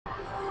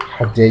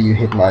How dare you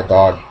hit my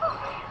dog?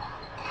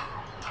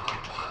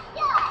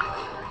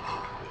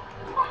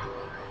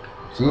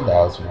 See, that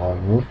was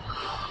one move.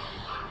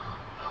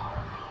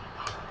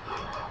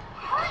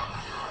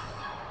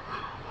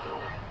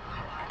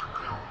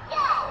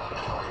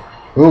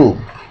 Ooh,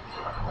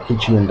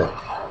 hit you in the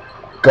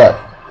gut.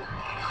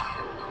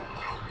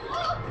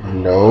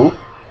 No.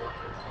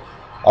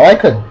 I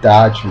like a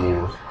dodge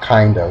move,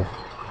 kind of.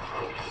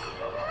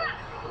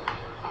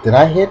 Did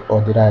I hit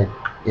or did I?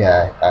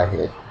 Yeah, I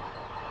hit.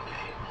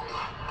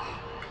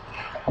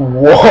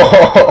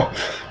 Whoa!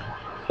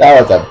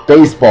 That was a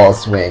baseball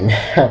swing.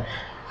 That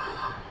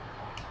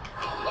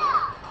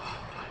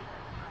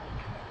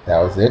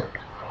was it.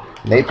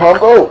 Napalm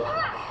go!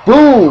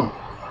 Boom!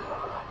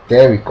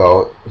 There we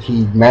go.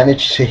 He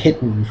managed to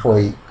hit me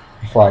before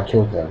I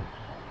killed him.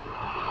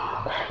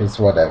 It's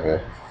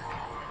whatever.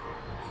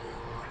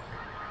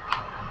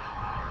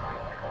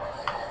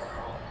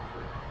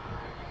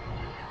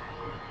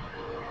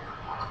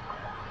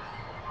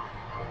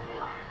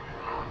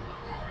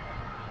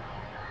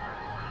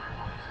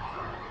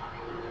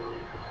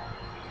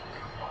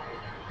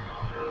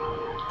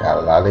 Got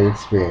a lot of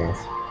experience.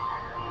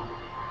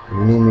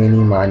 Meeny,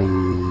 meeny, miny,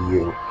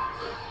 you.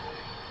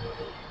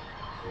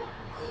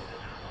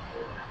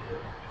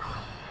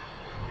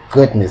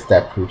 Goodness,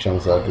 that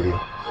Poochung's ugly.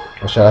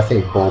 Or should I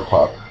say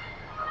Bullpup?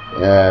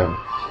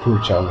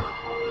 Poochung.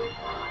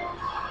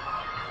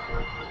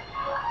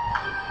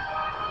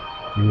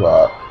 You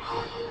are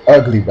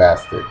ugly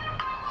bastard.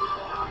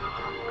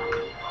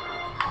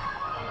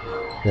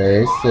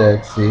 Very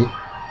sexy.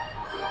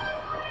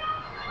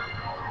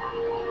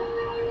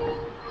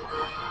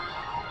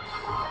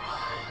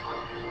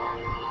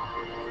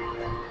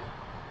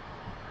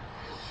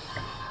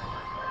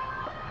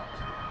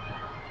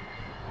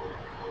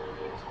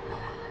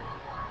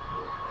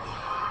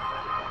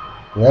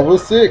 Level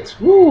 6.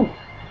 Woo!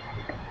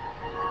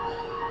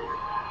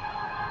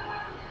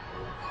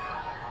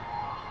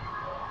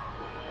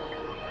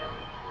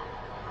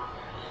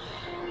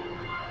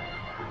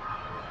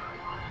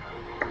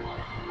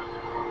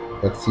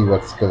 Let's see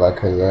what skill I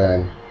can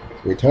learn.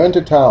 Return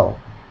to town.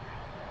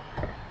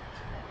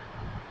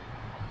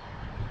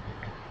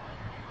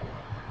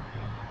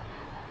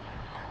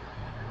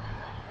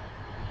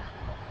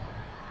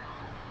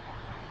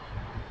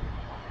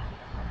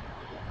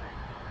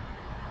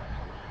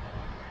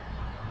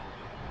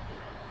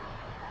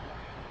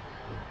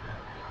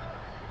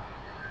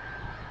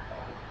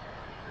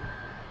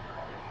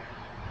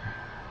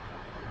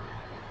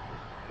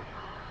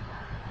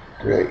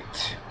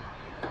 Great.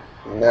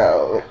 Now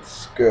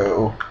let's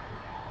go.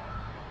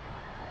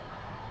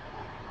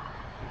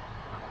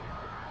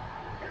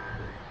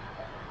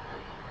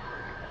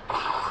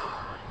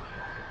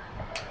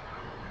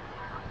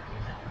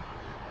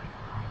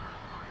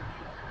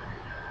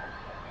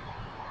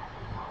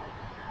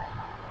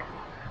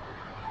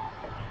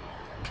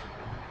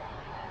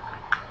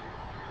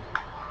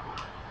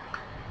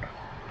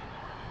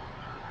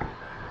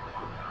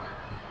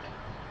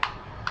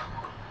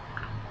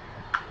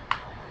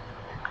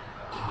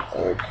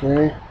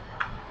 Okay.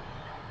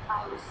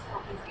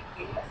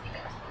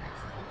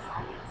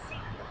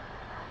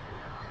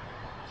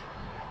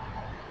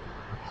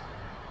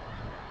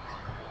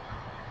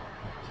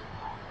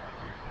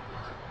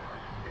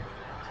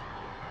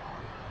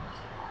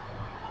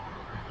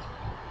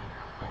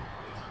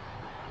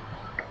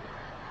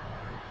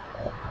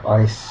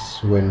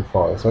 Ice Wind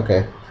Forest.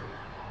 Okay.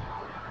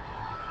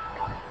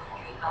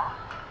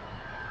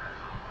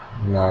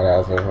 Not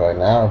as of right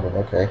now, but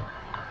okay.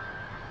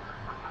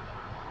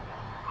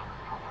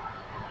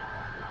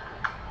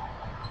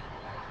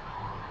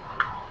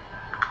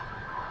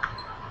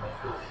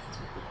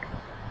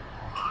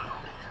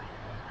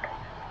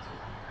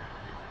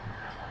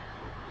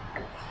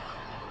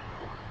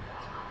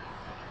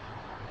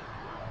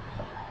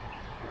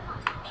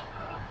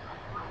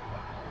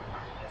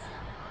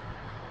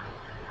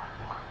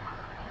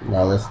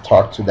 Now let's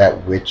talk to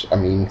that witch,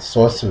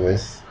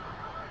 sorceress,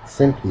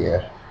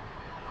 Cynthia.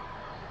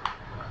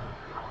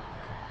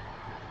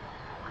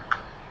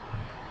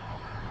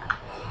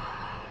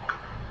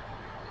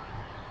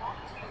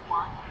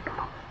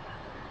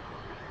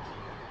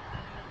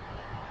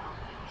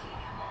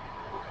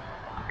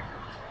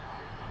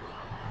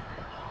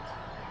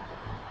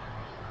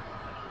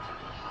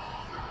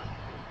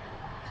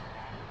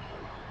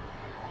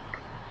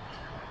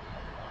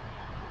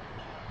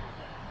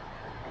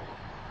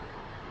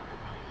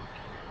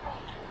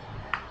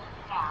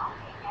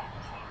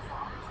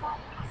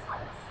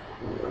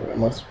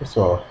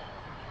 So,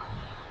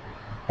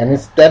 and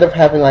instead of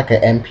having like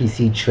an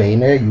NPC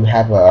trainer, you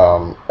have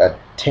a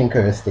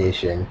Tinker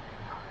Station.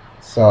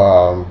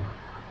 So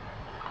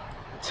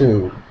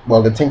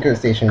the Tinker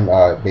Station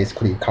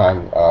basically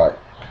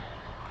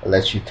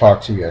lets you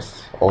talk to your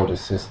older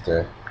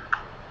sister,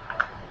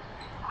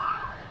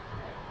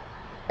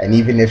 and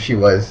even if she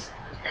was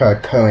her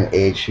current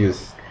age, she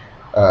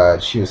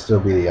would still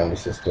be the younger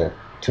sister,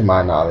 to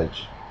my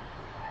knowledge.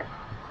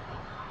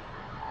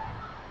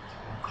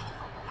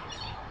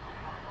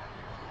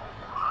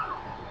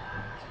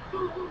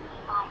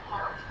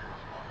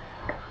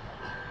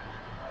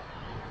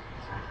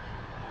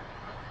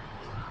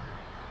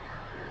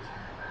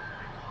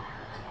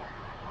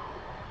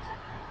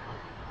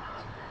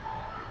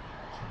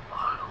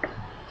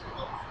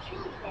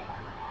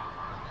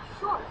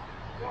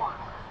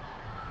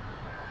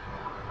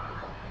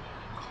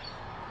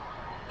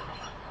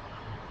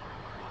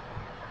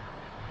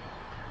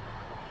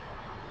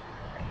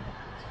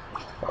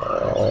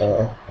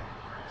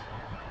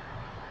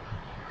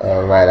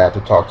 Right, I have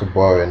to talk to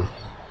Borin.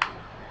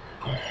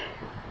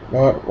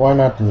 No, why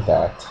not do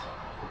that?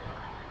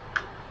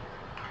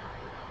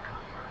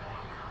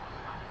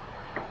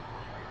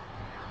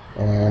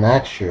 And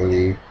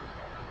actually,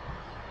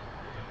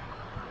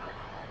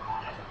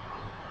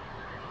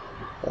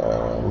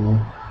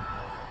 um,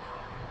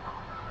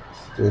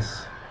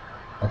 this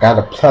I got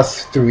a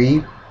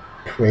 +3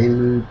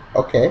 prelude.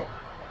 Okay,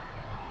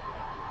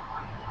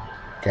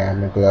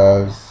 Gamma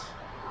gloves,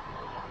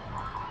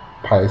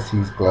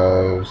 Pisces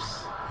gloves.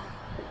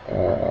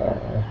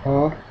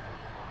 Huh?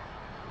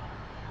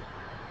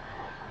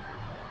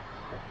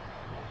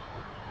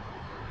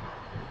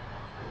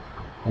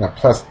 And a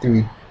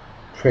 +3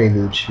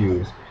 prelude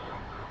shoes.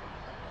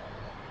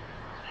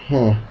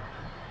 Hmm.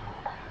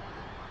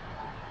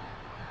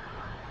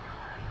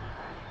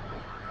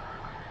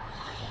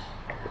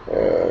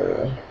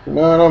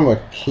 No, I'm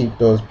gonna keep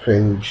those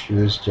prelude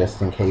shoes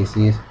just in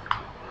cases.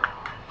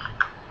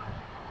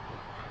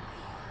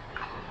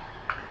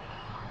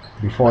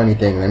 Before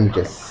anything, let me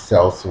just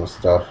sell some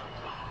stuff.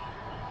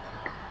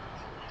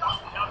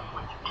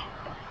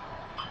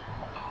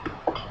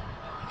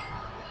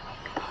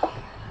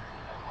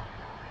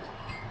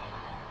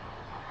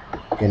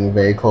 Getting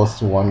very close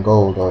to 1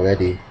 gold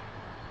already.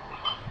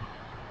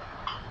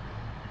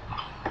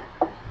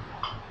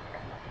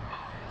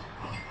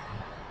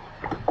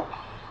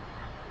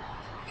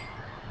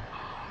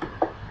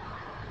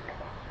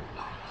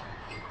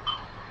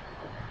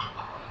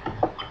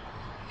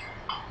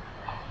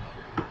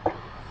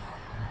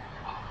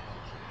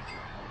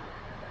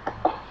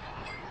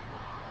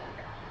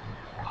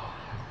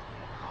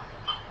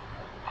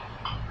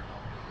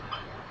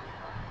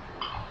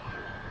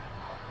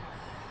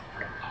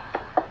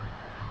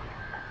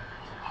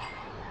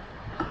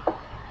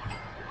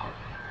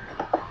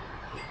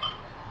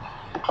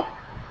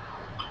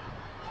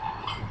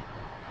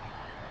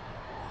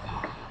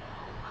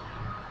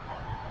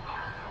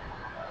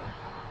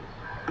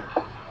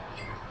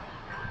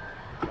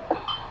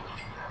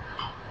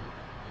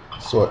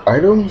 Sort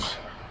items.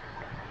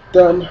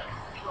 Done.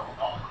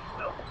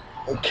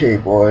 Okay,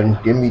 boy,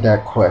 give me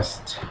that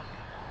quest.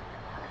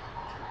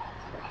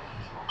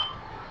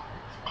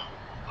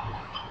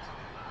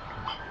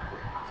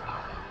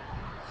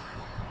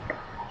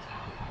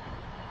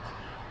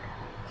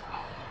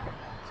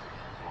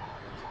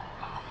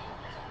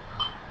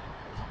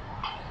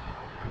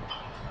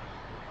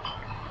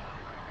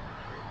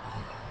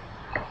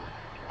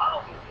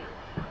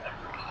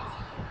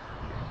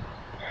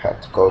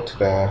 Have to go to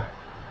the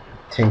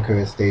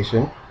Tinker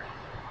station.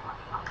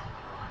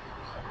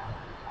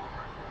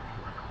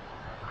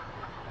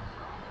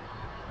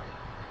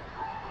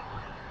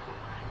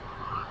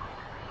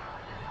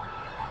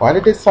 Why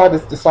did they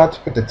decide to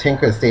put the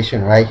Tinker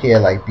station right here,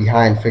 like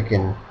behind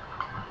freaking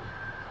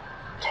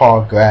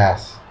tall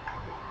grass?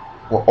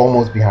 Well,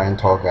 almost behind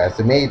tall grass.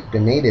 They made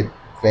it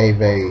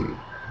very,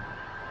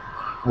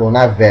 well,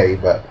 not very,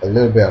 but a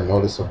little bit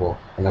unnoticeable.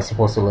 And I'm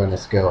supposed to learn a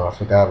skill. I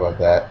forgot about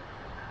that.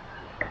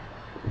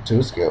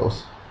 2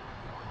 skills.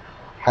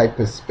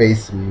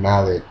 Hyperspace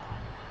mallet.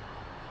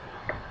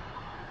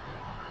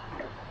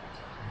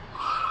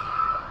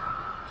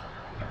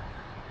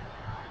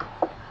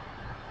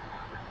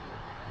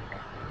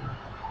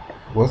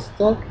 What's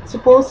that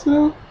supposed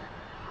to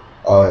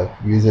do?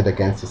 Use it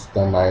against a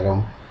stun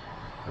item.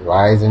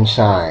 Rise and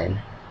shine.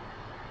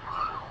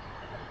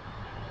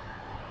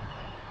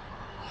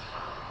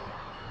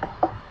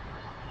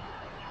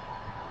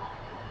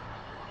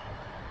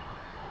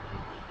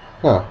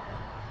 Huh.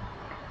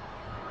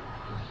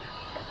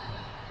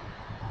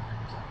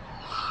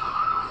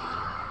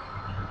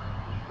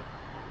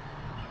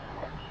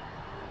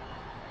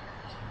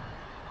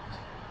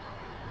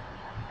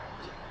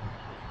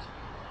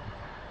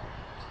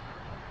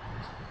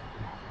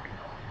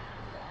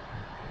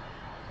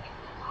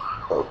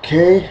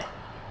 Okay.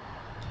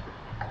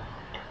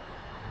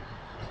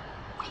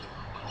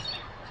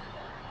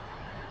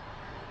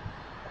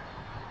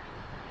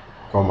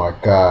 Oh my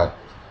god.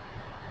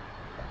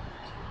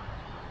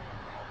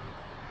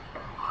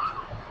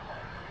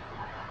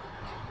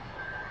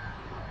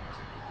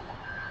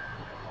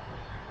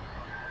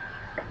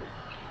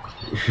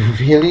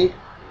 Really?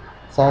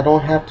 So I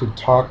don't have to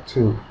talk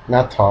to,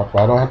 not talk,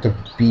 but I don't have to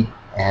beat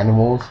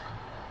animals.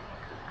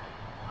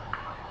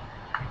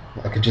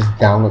 I could just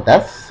download.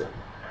 That's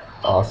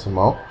awesome.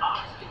 Oh.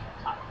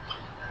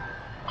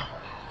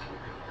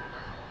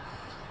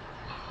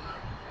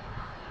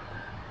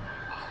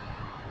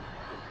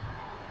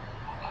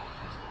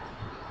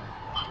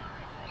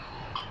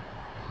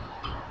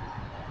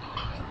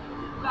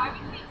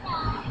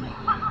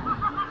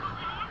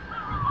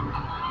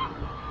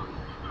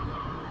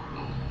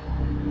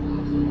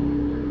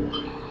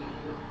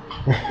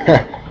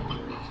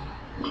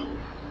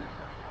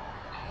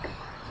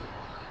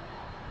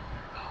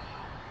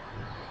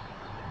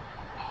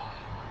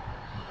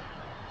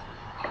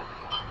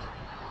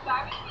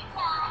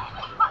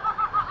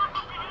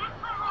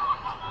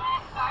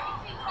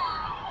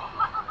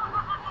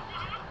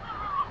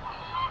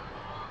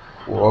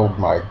 Oh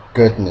my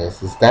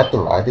goodness, is that the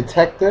lie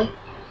detector?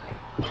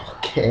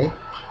 Okay.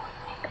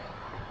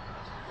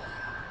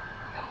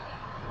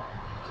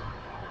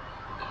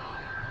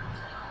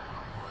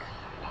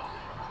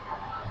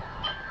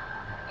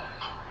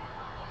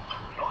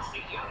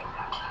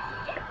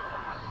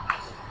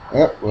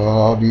 Yep,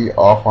 well, I'll be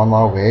off on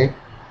my way.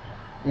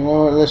 You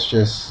know, let's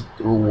just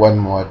do one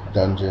more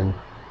dungeon.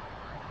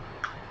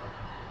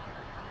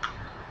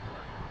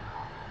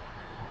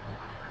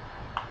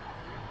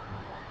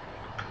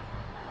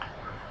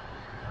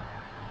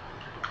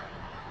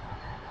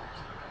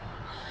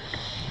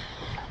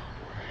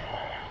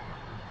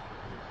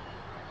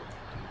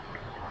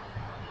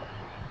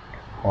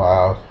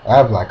 Wow, I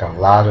have like a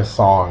lot of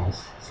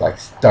songs. It's like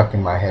stuck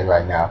in my head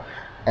right now.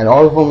 And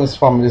all of them is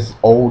from this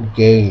old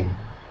game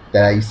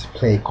that I used to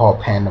play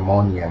called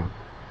Pandemonium.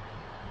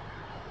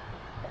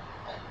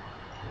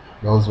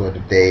 Those were the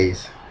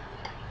days.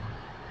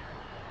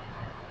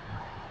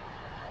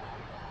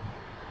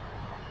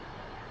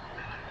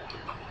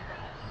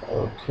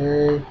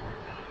 Okay.